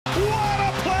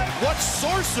What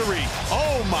sorcery!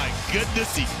 Oh my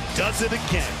goodness, he does it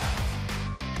again.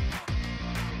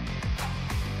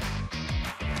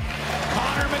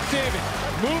 Connor McDavid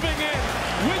moving in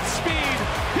with speed.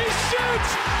 He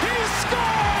shoots! He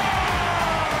scores!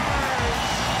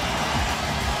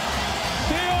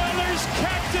 The Oilers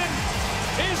captain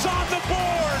is on the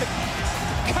board,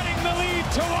 cutting the lead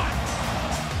to 1.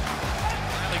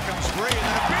 Riley comes free, and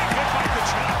then a big hit by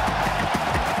Tkachuk.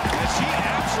 As he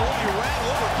absolutely ran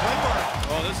over Klingberg.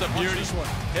 Oh, this is a beauty.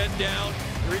 Head down.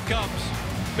 Here he comes.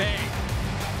 Bang.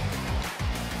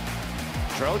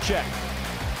 Trocheck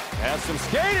has some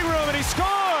skating room, and he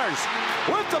scores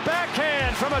with the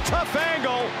backhand from a tough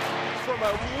angle. From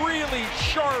a really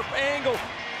sharp angle.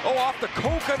 Oh, off the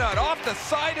coconut, off the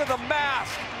side of the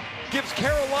mask. Gives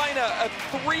Carolina a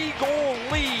 3-goal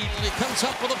lead. And he comes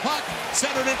up with a puck,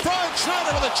 centered in front,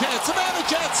 Schneider with a chance.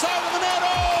 Zibanejad, side of the net.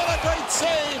 Oh, and a great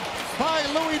save by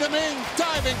Louis Domingue,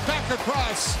 diving back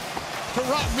across to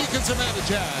rob Mika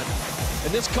Zibanejad.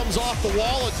 And this comes off the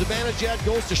wall, and Zibanejad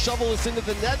goes to shovel this into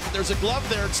the net, but there's a glove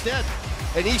there instead.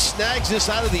 And he snags this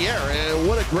out of the air. And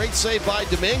what a great save by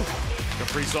Domingue.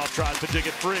 Kaprizov tries to dig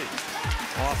it free.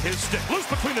 Off his stick, loose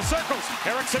between the circles.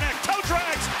 Eriksson toe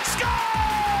drags, score!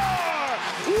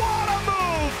 What a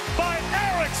move by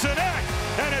Eriksson,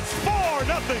 and it's 4-0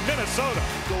 Minnesota.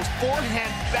 Goes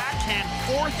forehand, backhand,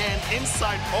 forehand,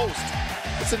 inside post.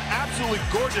 It's an absolutely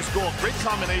gorgeous goal. Great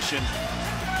combination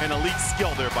and elite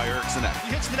skill there by Eriksson.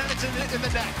 He hits the net, it's in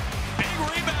the net. Big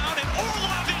rebound, and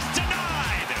Orlov is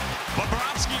denied.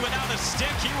 Bobrovsky without a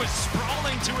stick, he was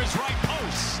sprawling to his right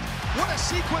post. What a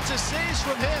sequence of saves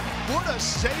from him. What a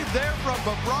save there from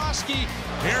Bobrovsky.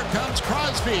 Here comes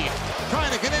Crosby,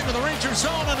 trying to get into the Ranger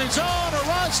zone on his own. A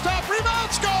run, stop, rebound,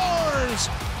 scores!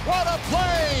 What a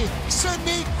play!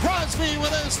 Sidney Crosby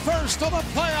with his first of the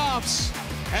playoffs.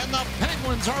 And the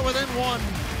Penguins are within 1.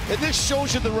 And this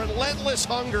shows you the relentless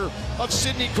hunger of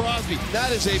Sidney Crosby.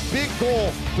 That is a big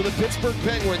goal for the Pittsburgh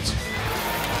Penguins.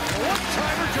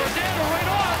 One-timer, Giordano right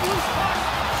on, loose puck,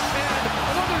 and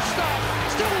another stop,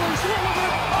 still loose,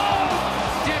 oh,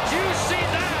 did you see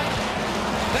that?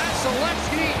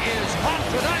 Vasilevskiy is hot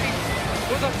tonight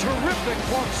with a terrific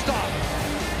glove stop.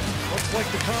 Looks like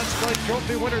the Conn Smythe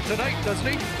Trophy winner tonight, doesn't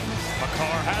he?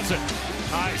 Makar has it.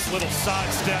 Nice little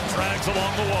sidestep, drags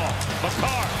along the wall.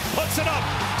 Makar puts it up,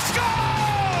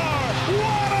 score!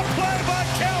 What a play by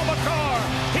Cale Makar!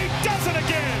 He does it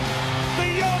again! The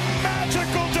young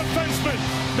magical defenseman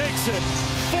makes it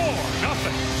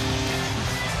 4-0.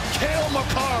 Cale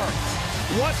Makar,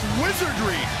 what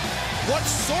wizardry! What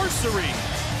sorcery!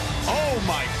 Oh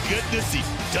my goodness, he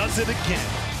does it again.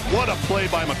 What a play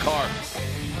by Makar.